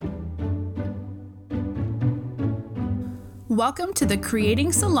Welcome to the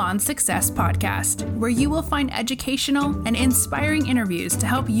Creating Salon Success podcast, where you will find educational and inspiring interviews to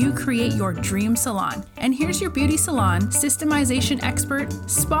help you create your dream salon. And here's your beauty salon systemization expert,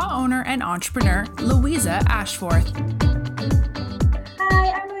 spa owner, and entrepreneur, Louisa Ashforth.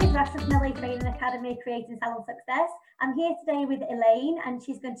 Hi, I'm Louisa Ashforth from LA Training Academy, Creating Salon Success. I'm here today with Elaine, and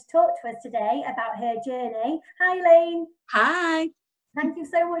she's going to talk to us today about her journey. Hi, Elaine. Hi. Thank you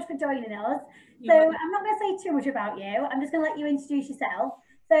so much for joining us. So I'm not going to say too much about you. I'm just going to let you introduce yourself.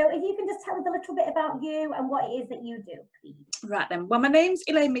 So if you can just tell us a little bit about you and what it is that you do, please. Right then. Well, my name's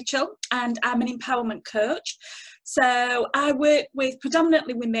Elaine Mitchell and I'm an empowerment coach. So I work with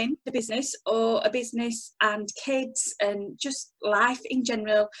predominantly women, a business and kids and just life in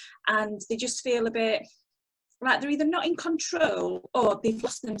general. And they just feel a bit like they're either not in control or they've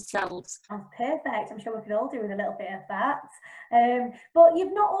lost themselves. That's perfect. I'm sure we could all do with a little bit of that. But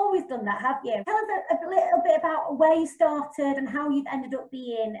you've not always done that, have you? Tell us a little bit about where you started and how you've ended up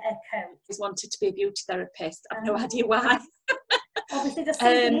being a coach. I just wanted to be a beauty therapist. I've no idea why. Obviously, just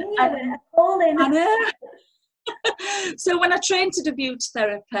something in you, a calling. I know. So when I trained to do beauty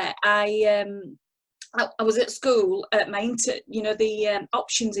therapy, I was at school at my the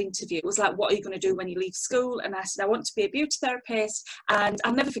options interview. It was like, what are you going to do when you leave school? And I said, I want to be a beauty therapist. And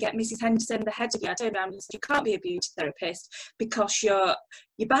I'll never forget Mrs. Henderson, the head of I turned around and said, you can't be a beauty therapist because you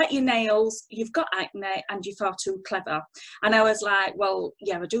bite your nails, you've got acne, and you're far too clever. And I was like, well,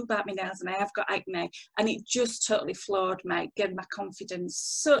 yeah, I do bite my nails and I have got acne. And it just totally floored me, gave my confidence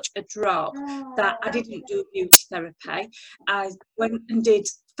such a drop that I didn't do beauty therapy. I went and did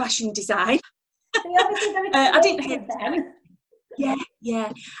fashion design. I didn't hate design. Yeah.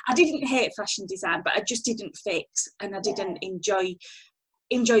 I didn't hate fashion design, but I just didn't fit, and I didn't enjoy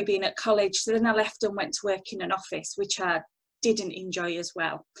being at college. So then I left and went to work in an office, which I didn't enjoy as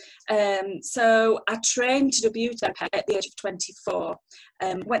well. So I trained to do beauty therapy at the age of 24.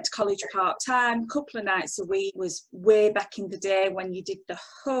 Went to college part-time, couple of nights a week. Was way back in the day when you did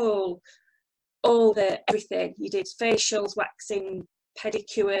everything. You did facials, waxing,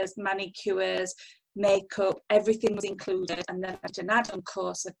 pedicures, manicures, makeup, everything was included, and then I did an add-on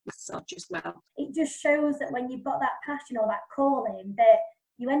course of massage as well. It just shows that when you've got that passion or that calling, that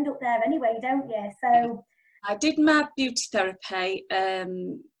you end up there anyway, don't you? So I did my beauty therapy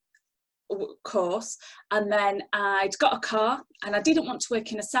course, and then I'd got a car, and I didn't want to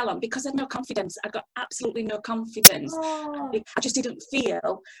work in a salon because I had no confidence. I got absolutely no confidence. I just didn't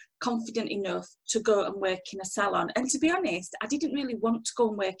feel confident enough to go and work in a salon. And to be honest, I didn't really want to go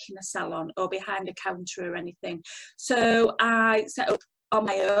and work in a salon or behind a counter or anything. So I set up on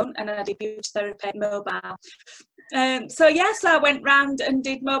my own and I did beauty therapy mobile. So I went round and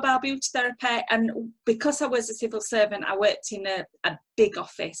did mobile beauty therapy, and because I was a civil servant, I worked in a big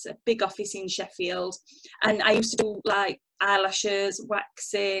office in Sheffield, and I used to do like eyelashes,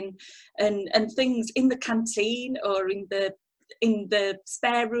 waxing and things in the canteen or in the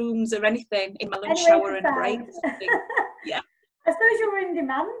spare rooms or anything, in my lunch shower and break. Yeah. I suppose you were in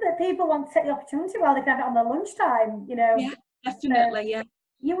demand, that people want to take the opportunity while they can have it on their lunchtime, you know. Yeah, definitely, yeah.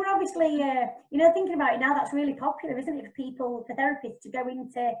 You were obviously, thinking about it now, that's really popular, isn't it, for therapists to go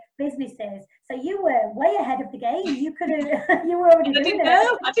into businesses. So you were way ahead of the game. You could have, you were already doing it.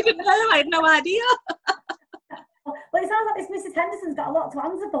 I didn't know. I had no idea. Well, it sounds like this Mrs. Henderson's got a lot to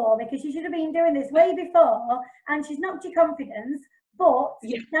answer for, because she should have been doing this way before, and she's knocked your confidence, but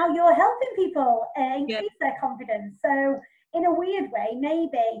now you're helping people increase their confidence. So in a weird way,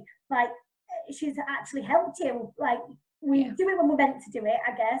 maybe, like, she's actually helped you, like, we do it when we're meant to do it,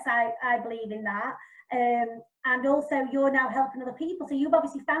 I guess. I believe in that. And also you're now helping other people. So you've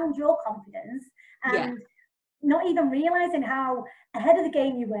obviously found your confidence and not even realising how ahead of the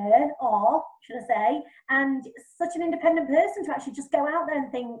game you were, or should I say, and such an independent person to actually just go out there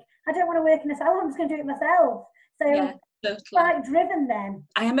and think, I don't want to work in a salon, I'm just going to do it myself. So quite driven then.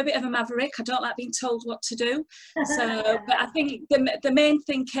 I am a bit of a maverick. I don't like being told what to do. So, but I think the main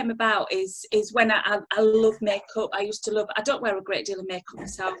thing came about is when I love makeup. I don't wear a great deal of makeup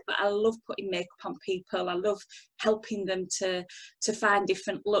myself, but I love putting makeup on people. I love helping them to find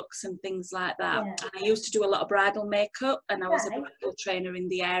different looks and things like that. Yeah. And I used to do a lot of bridal makeup, and I was a bridal trainer in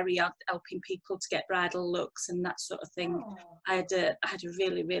the area, helping people to get bridal looks and that sort of thing. I had a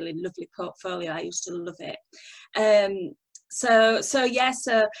really, really lovely portfolio. I used to love it.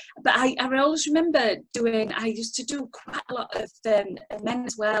 But I always remember I used to do quite a lot of men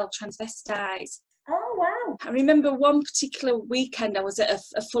as well, transvestites. Oh wow. I remember one particular weekend I was at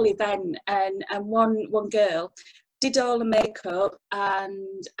a full event, and one girl did all the makeup,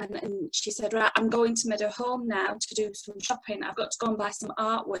 and she said, right, I'm going to Meadow Home now to do some shopping. I've got to go and buy some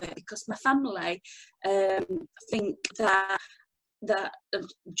artwork because my family think that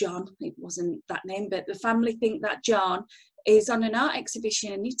John, it wasn't that name, but the family think that John is on an art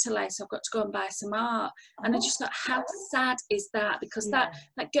exhibition in Italy, so I've got to go and buy some art. And I just thought, how sad is that? Because that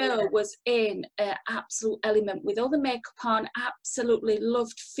girl was in an absolute element with all the makeup on, absolutely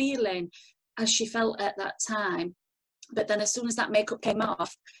loved feeling as she felt at that time. But then as soon as that makeup came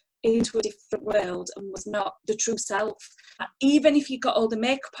off, into a different world and was not the true self. Even if you got all the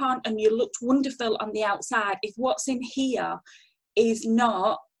makeup on and you looked wonderful on the outside, if what's in here is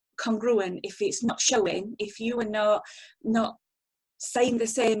not congruent, if it's not showing, if you are not saying the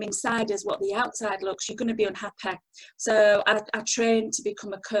same inside as what the outside looks, you're going to be unhappy. So I trained to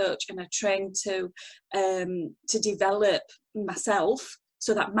become a coach, and I trained to develop myself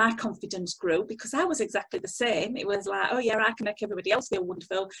so that my confidence grew, because I was exactly the same. It was like, oh yeah, I can make everybody else feel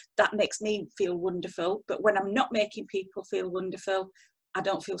wonderful. That makes me feel wonderful. But when I'm not making people feel wonderful, I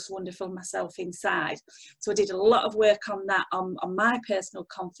don't feel so wonderful myself inside. So I did a lot of work on that, on my personal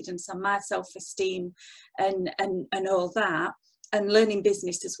confidence, on my self-esteem and all that. And learning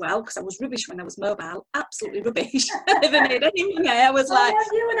business as well, because I was rubbish when I was mobile, absolutely rubbish. I never made any money. I was like,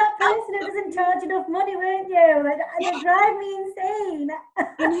 you were that person who doesn't charge enough money, weren't you? And it drive me insane.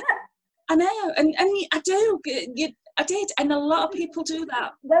 I know, and I do. I did, and a lot of people do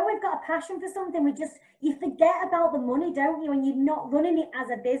that. When we've got a passion for something, you forget about the money, don't you? And you're not running it as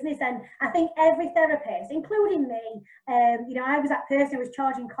a business. And I think every therapist, including me, I was that person who was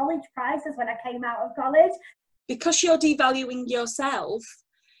charging college prices when I came out of college. Because you're devaluing yourself,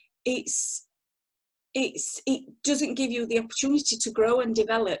 it doesn't give you the opportunity to grow and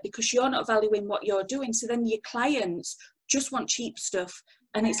develop, because you're not valuing what you're doing. So then your clients just want cheap stuff.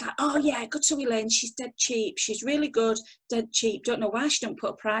 And it's like, oh yeah, go to Elaine, she's dead cheap, she's really good, dead cheap. Don't know why she don't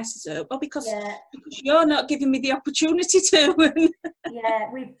put her prices up. Well, because you're not giving me the opportunity to. Yeah,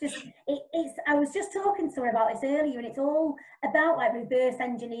 I was just talking to someone about this earlier, and it's all about like reverse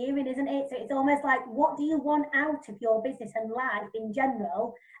engineering, isn't it? So it's almost like, what do you want out of your business and life in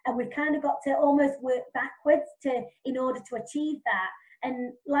general? And we've kind of got to almost work backwards in order to achieve that.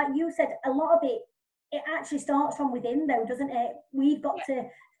 And like you said, a lot of it actually starts from within though, doesn't it? We've got to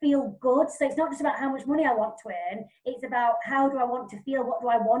feel good. So it's not just about how much money I want to earn, it's about how do I want to feel, what do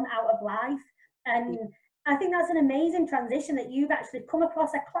I want out of life. And I think that's an amazing transition, that you've actually come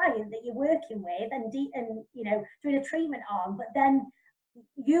across a client that you're working with and doing a treatment on, but then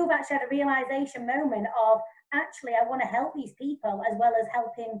you've actually had a realization moment of, actually I want to help these people as well as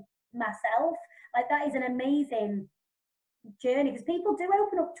helping myself. Like, that is an amazing journey, because people do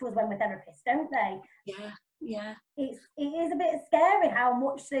open up to us when we're therapists, don't they? Yeah. It is a bit scary how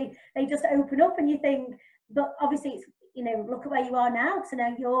much they just open up, and you think, but obviously it's, look at where you are now. So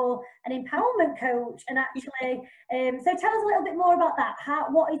now you're an empowerment coach, and actually, so tell us a little bit more about that.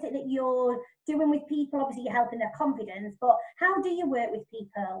 What is it that you're doing with people? Obviously you're helping their confidence, but how do you work with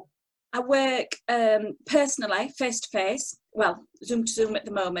people? I work personally, face-to-face, well, Zoom to Zoom at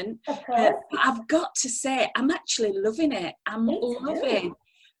the moment. I've got to say, I'm actually loving it. I'm loving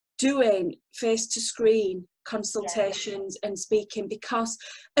doing face-to-screen consultations and speaking, because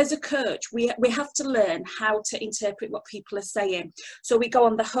as a coach, we have to learn how to interpret what people are saying. So we go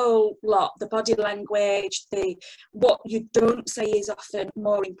on the whole lot, the body language, what you don't say is often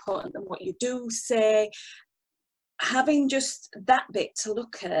more important than what you do say. Having just that bit to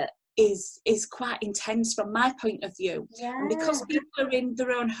look at is quite intense from my point of view. And because people are in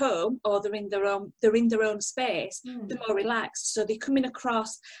their own home, or they're in their own space, they're more relaxed, so they're coming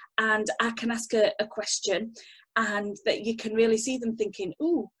across and I can ask a question, and that you can really see them thinking,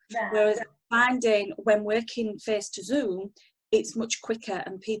 ooh. Whereas finding when working face to Zoom, it's much quicker,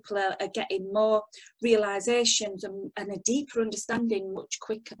 and people are getting more realizations and a deeper understanding much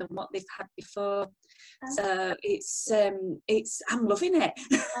quicker than what they've had before. So I'm loving it.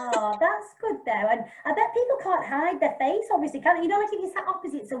 Oh, that's good though. And I bet people can't hide their face, obviously, can they? Like if you sat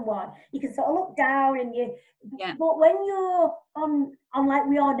opposite someone, you can sort of look down but when you're on like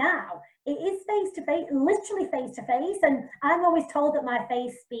we are now, it is face to face, literally face to face. And I'm always told that my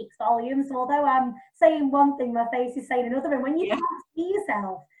face speaks volumes. So although I'm saying one thing, my face is saying another. And when you can't see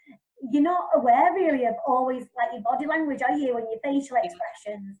yourself, you're not aware really of always like your body language, are you, and your facial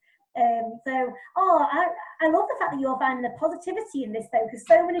expressions. I love the fact that you're finding the positivity in this though, because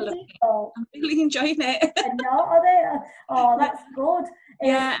so many people, I'm really enjoying it. Are they? Oh, that's good.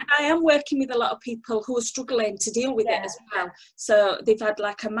 Yeah, I am working with a lot of people who are struggling to deal with it as well. So they've had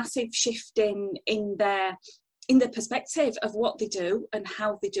like a massive shift in their in the perspective of what they do and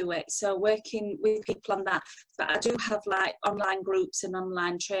how they do it. So working with people on that. But I do have like online groups and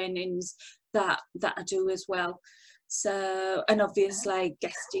online trainings that I do as well. So, and obviously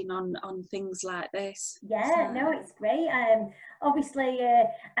guesting on things like this. Yeah, so. no, it's great. Obviously,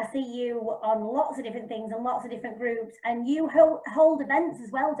 I see you on lots of different things and lots of different groups, and you hold events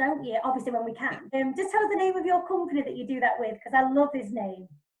as well, don't you? Obviously, when we can. Just tell us the name of your company that you do that with, because I love this name.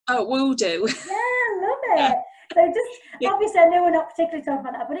 Oh, Will Do. Yeah, I love it. So just, obviously I know we're not particularly talking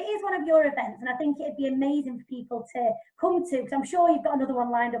about that, but it is one of your events, and I think it'd be amazing for people to come to, because I'm sure you've got another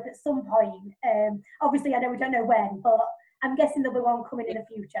one lined up at some point. Obviously I know we don't know when, but I'm guessing there'll be one coming in the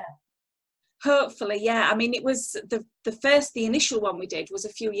future. Hopefully, yeah. I mean, it was the initial one we did was a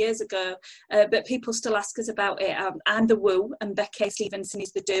few years ago, but people still ask us about it. I'm the Woo and Becky Stevenson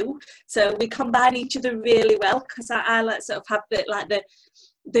is the Do. So we combine each other really well, because I like sort of have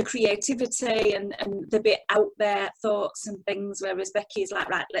the creativity and the bit out there thoughts and things, whereas Becky is like,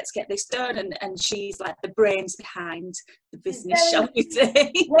 right, let's get this done, and she's like the brains behind the business, shall we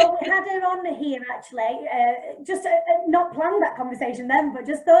say. Well, we had her on here actually, just not planned that conversation then, but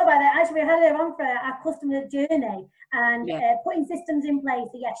just thought about it. Actually, we had her on for our customer journey and putting systems in place.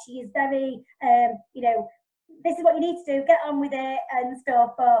 So yes, she is very, you know, this is what you need to do, get on with it and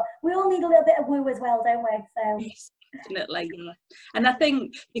stuff, but we all need a little bit of woo as well, don't we? So yes. Definitely, yeah. And I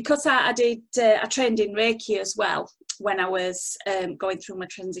think because I trained in Reiki as well when I was going through my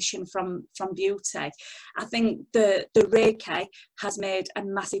transition from beauty. I think the Reiki has made a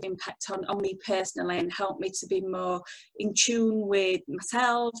massive impact on me personally and helped me to be more in tune with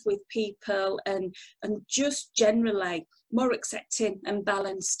myself, with people, and just generally more accepting and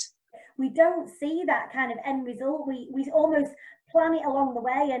balanced. We don't see that kind of end result. We almost plan it along the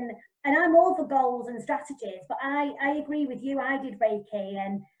way, and I'm all for goals and strategies, but I agree with you. I did Reiki,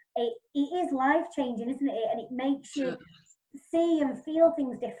 and it is life-changing, isn't it? And it makes you see and feel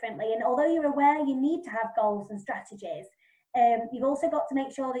things differently. And although you're aware you need to have goals and strategies, you've also got to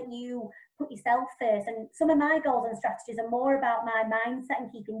make sure that you put yourself first. And some of my goals and strategies are more about my mindset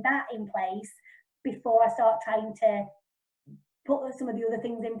and keeping that in place before I start trying to put some of the other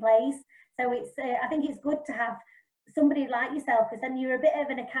things in place. So it's I think it's good to have somebody like yourself, because then you're a bit of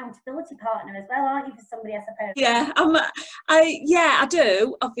an accountability partner as well, aren't you, for somebody, I suppose? Yeah, I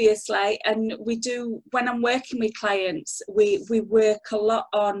do, obviously, and we do. When I'm working with clients, we work a lot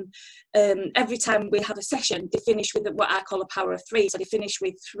on every time we have a session, they finish with what I call a power of three. So they finish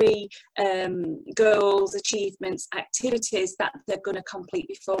with 3 goals, achievements, activities that they're going to complete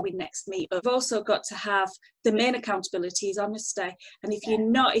before we next meet. But we've also got to have the main accountability is honesty, and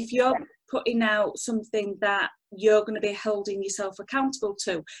if you're putting out something that you're going to be holding yourself accountable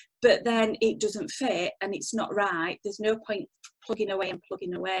to, but then it doesn't fit and it's not right, there's no point plugging away.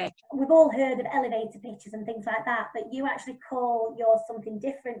 We've all heard of elevator pitches and things like that, but you actually call yours something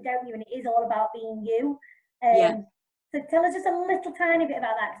different, don't you? And it is all about being you. So tell us just a little tiny bit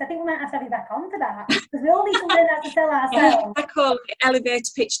about that, because I think we might have to have you back on for that, because we all need to learn how to sell ourselves. I call it elevator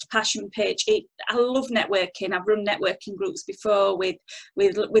pitch to passion pitch. I love networking. I've run networking groups before with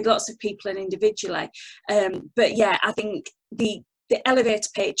lots of people and individually. But yeah, I think the elevator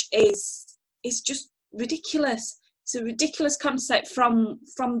pitch is just ridiculous. It's a ridiculous concept from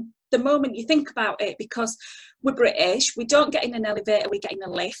the moment you think about it, because we're British, we don't get in an elevator, we get in a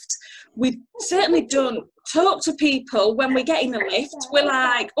lift. We certainly don't talk to people when we get in a lift. We're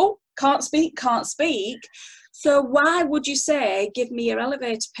like, oh, can't speak. So why would you say, give me your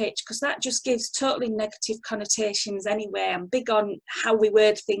elevator pitch? Because that just gives totally negative connotations anyway. I'm big on how we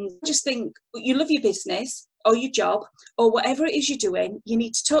word things. I just think you love your business or your job or whatever it is you're doing, you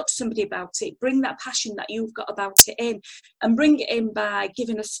need to talk to somebody about it, bring that passion that you've got about it in, and bring it in by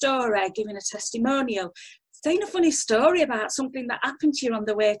giving a story, giving a testimonial, saying a funny story about something that happened to you on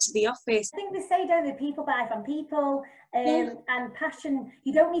the way to the office. I think they say, don't they, people buy from people, and passion,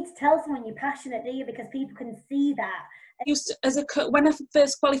 you don't need to tell someone you're passionate, do you? Because people can see that. When I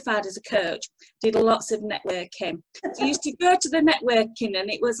first qualified as a coach, did lots of networking. So I used to go to the networking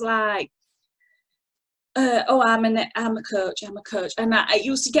and it was like, I'm a coach, and it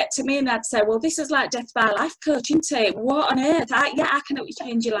used to get to me and I'd say, well, this is like death by life coaching, isn't it? What on earth? I can help you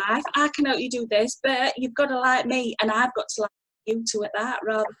change your life, I can help you do this, but you've got to like me and I've got to like you to it, that,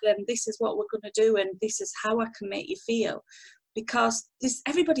 rather than this is what we're going to do and this is how I can make you feel, because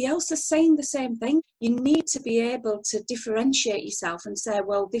everybody else is saying the same thing. You need to be able to differentiate yourself and say,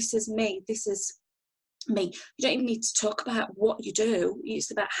 well, this is me, this is me. You don't even need to talk about what you do, it's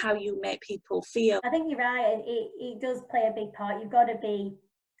about how you make people feel. I think you're right, it does play a big part. You've got to be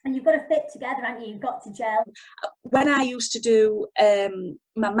And you've got to fit together, haven't you? You've got to gel. When I used to do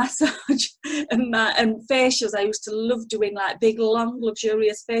my massage and facials, I used to love doing like big, long,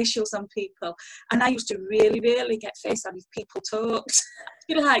 luxurious facials on people. And I used to really, really get face on if people talked.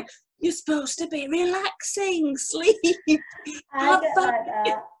 You're like, you're supposed to be relaxing, sleep. I get like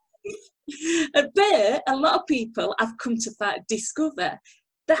that. But a lot of people I've come to discover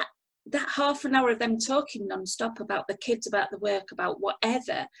that half an hour of them talking non-stop about the kids, about the work, about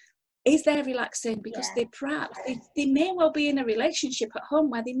whatever, is there relaxing, because they perhaps they may well be in a relationship at home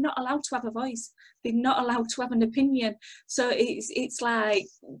where they're not allowed to have a voice, they're not allowed to have an opinion. So it's like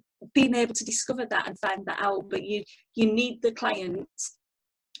being able to discover that and find that out. But you need the clients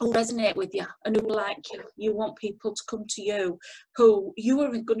who resonate with you and who like you. You want people to come to you who you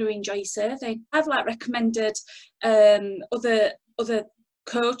are going to enjoy serving. I've like recommended other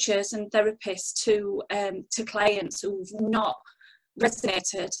coaches and therapists to clients who've not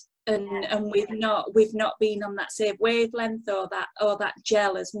resonated and we've not been on that same wavelength, or that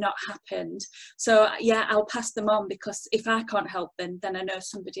gel has not happened. So yeah, I'll pass them on, because if I can't help them, then I know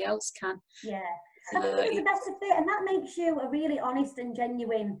somebody else can. Yeah. I think it's the best of it, and that makes you a really honest and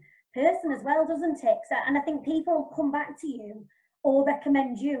genuine person as well, doesn't it? And I think people come back to you or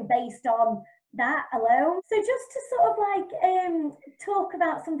recommend you based on that alone. So just to sort of like talk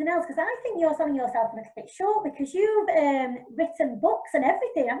about something else, because I think you're selling yourself a little bit short, because you've written books and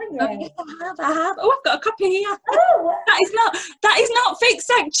everything, haven't you? Oh, yes, I have. Oh, I've got a copy here. Oh, that is not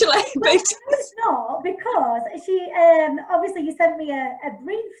fixed actually. But it's not, because she obviously you sent me a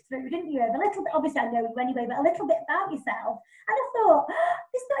brief through, didn't you? A little bit. Obviously, I know you anyway, but a little bit about yourself. And I thought,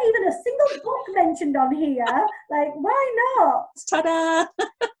 there's not even a single book mentioned on here. Like, why not? Ta-da!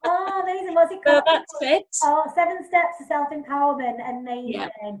 Oh, amazing. What's it called? That's it. Oh, 7 Steps to Self-Empowerment.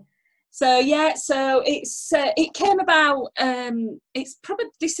 Amazing. Yeah. So it came about, it's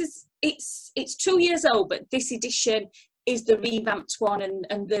 2 years old, but this edition is the revamped one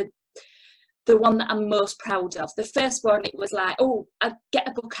and the one that I'm most proud of. The first one, it was like, oh, I'd get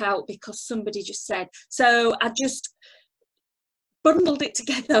a book out because somebody just said. So I just bundled it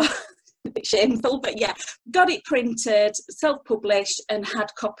together. A bit shameful, but yeah, got it printed, self-published, and had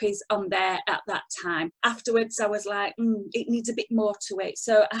copies on there at that time. Afterwards, I was like, it needs a bit more to it.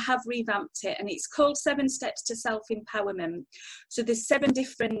 So I have revamped it, and it's called 7 Steps to Self-Empowerment. So there's 7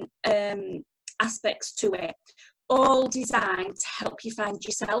 different aspects to it, all designed to help you find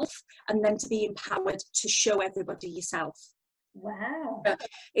yourself and then to be empowered to show everybody yourself. Wow.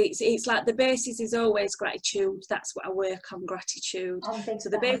 It's like the basis is always gratitude. That's what I work on, gratitude. So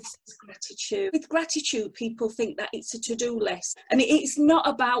the basis is gratitude. With gratitude, people think that it's a to-do list, and it's not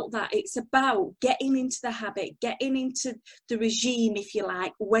about that. It's about getting into the habit, getting into the regime, if you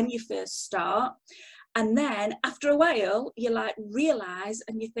like, when you first start. And then after a while, you like realise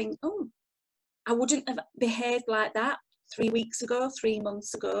and you think, oh, I wouldn't have behaved like that 3 weeks ago, 3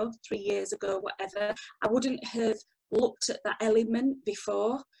 months ago, 3 years ago, whatever. I wouldn't have looked at that element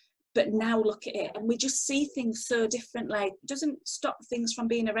before, but now look at it, and we just see things so differently. It doesn't stop things from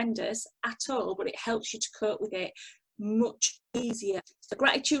being horrendous at all, but it helps you to cope with it much easier. So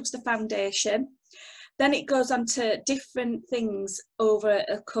gratitude's the foundation. Then it goes on to different things over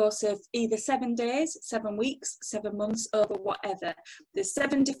a course of either 7 days, 7 weeks, 7 months, over whatever. There's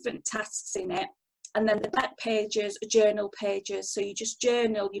 7 different tasks in it, and then the back pages are journal pages, so you just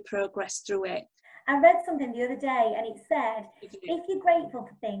journal your progress through it. I read something the other day, and it said, if you're grateful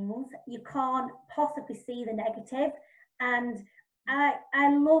for things, you can't possibly see the negative. And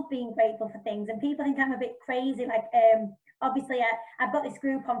I love being grateful for things, and people think I'm a bit crazy. Like, obviously, I've got this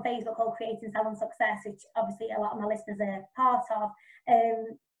group on Facebook called Creating Salon Success, which obviously a lot of my listeners are part of.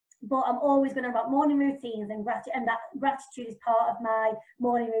 But I'm always going to about morning routines and that gratitude is part of my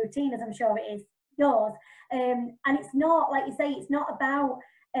morning routine, as I'm sure it is yours. And it's not, like you say, it's not about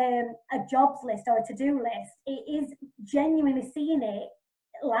a jobs list or a to-do list. It is genuinely seeing it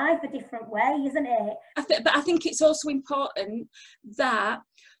life a different way, isn't it? But I think it's also important that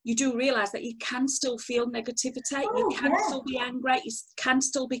you do realise that you can still feel negativity, you can still be angry, you can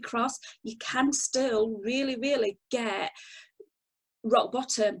still be cross, you can still really, really get rock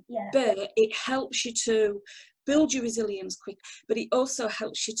bottom, but it helps you to build your resilience quick, but it also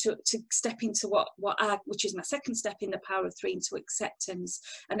helps you to step into which is my second step in the Power of 3, into acceptance.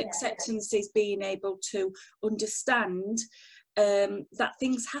 And acceptance is being able to understand that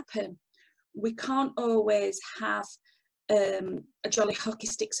things happen. We can't always have a jolly hockey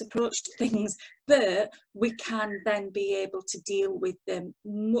sticks approach to things, but we can then be able to deal with them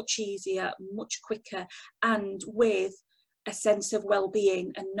much easier, much quicker, and with a sense of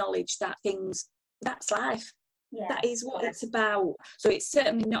well-being and knowledge that that's life. Yeah. That is what it's about. So it's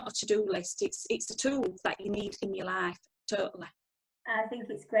certainly not a to-do list. It's a tool that you need in your life, totally. I think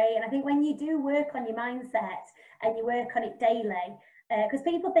it's great. And I think when you do work on your mindset and you work on it daily, because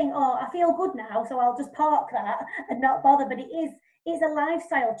people think, oh, I feel good now, so I'll just park that and not bother. But it's a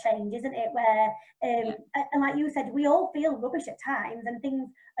lifestyle change, isn't it? Where, and like you said, we all feel rubbish at times and things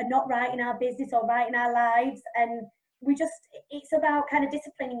are not right in our business or right in our lives. And it's about kind of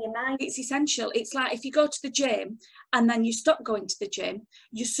disciplining your mind. It's essential. It's like if you go to the gym and then you stop going to the gym,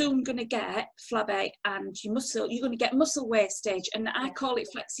 you're soon going to get flabby and you're going to get muscle wastage. And I call it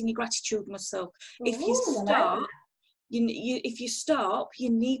flexing your gratitude muscle. If you stop, if you stop,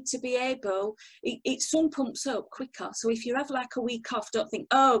 you need to be able, it soon pumps up quicker. So if you have like a week off, don't think,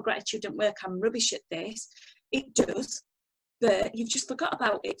 oh, gratitude don't work, I'm rubbish at this. It does, but you've just forgot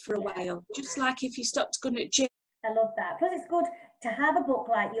about it for a while. Just like if you stopped going to the gym. I love that. Plus it's good to have a book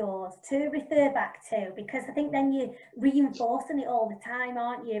like yours to refer back to, because I think then you're reinforcing it all the time,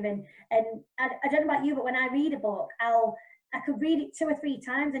 aren't you? And I don't know about you, but when I read a book, I could read it 2 or 3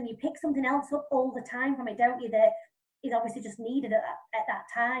 times and you pick something else up all the time from it, don't you, that is obviously just needed at that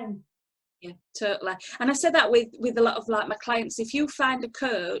time. Yeah, totally. And I said that with a lot of like my clients. If you find a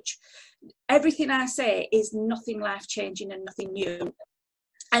coach, everything I say is nothing life-changing and nothing new.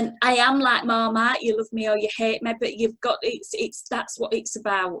 And I am like Marmite, you love me or you hate me, but you've got, that's what it's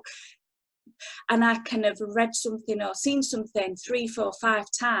about. And I kind of read something or seen something 3, 4, 5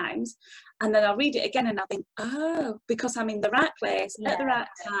 times, and then I'll read it again and I'll think, oh, because I'm in the right place at the right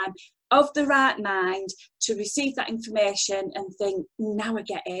time, of the right mind to receive that information and think, now I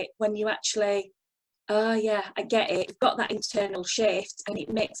get it. When you actually, oh yeah, I get it. You've got that internal shift and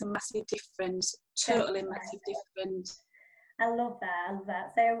it makes a massive difference, totally massive difference. I love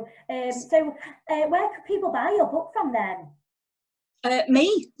that. So, where can people buy your book from then?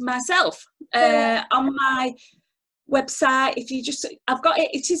 Myself, on my website. If you just, I've got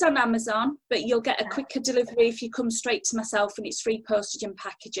it. It is on Amazon, but you'll get a quicker delivery if you come straight to myself, and it's free postage and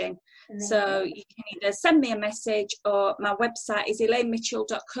packaging. So you can either send me a message, or my website is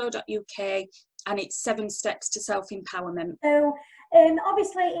elainemitchell.co.uk, and it's 7 steps to self-empowerment. So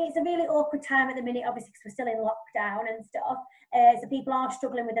obviously it's a really awkward time at the minute, obviously, because we're still in lockdown and stuff. So people are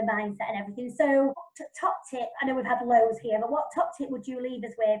struggling with the mindset and everything. So top tip, I know we've had loads here, but what top tip would you leave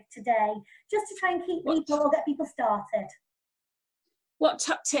us with today, just to try and keep people or get people started? What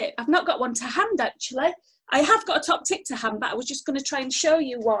top tip? I've not got one to hand, actually. I have got a top tip to hand, but I was just going to try and show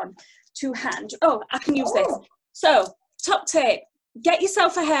you one to hand. Oh, I can use this. So top tip, get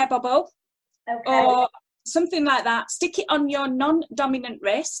yourself a hair bubble. Okay. Or something like that. Stick it on your non-dominant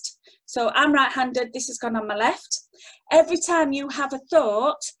wrist. So I'm right-handed, this has gone on my left. Every time you have a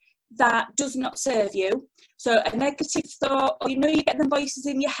thought that does not serve you, so a negative thought, or you get them voices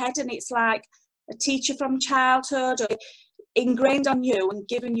in your head and it's like a teacher from childhood, or ingrained on you and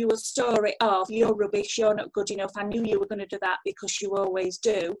giving you a story of you're rubbish, you're not good enough, I knew you were going to do that because you always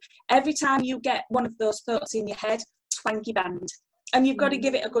do. Every time you get one of those thoughts in your head, twang your band. And you've got to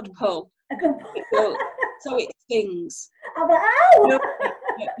give it a good pull. A good pull. So it stings. I'm like, ow!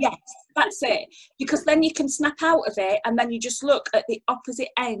 Yes, that's it. Because then you can snap out of it and then you just look at the opposite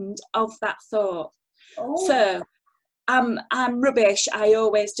end of that thought. Oh. So I'm rubbish, I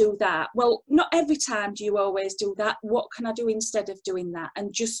always do that. Well, not every time do you always do that. What can I do instead of doing that?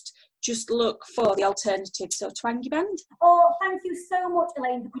 And just look for the alternative. So twang your band. Oh, thank you so much,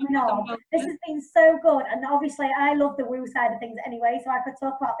 Elaine, for coming on. This has been so good. And obviously I love the woo side of things anyway, so I could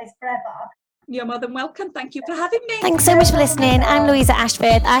talk about this forever. You're more than welcome. Thank you for having me. Thanks so much for listening. I'm Louisa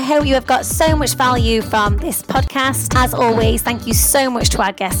Ashford. I hope you have got so much value from this podcast. As always, thank you so much to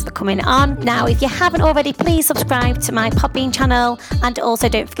our guests for coming on. Now, if you haven't already, please subscribe to my Podbean channel, and also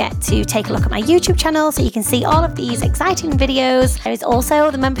don't forget to take a look at my YouTube channel so you can see all of these exciting videos. There is also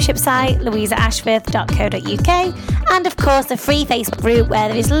the membership site, louisaashford.co.uk, and of course the free Facebook group where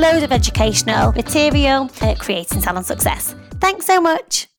there is loads of educational material creating salon success. Thanks so much.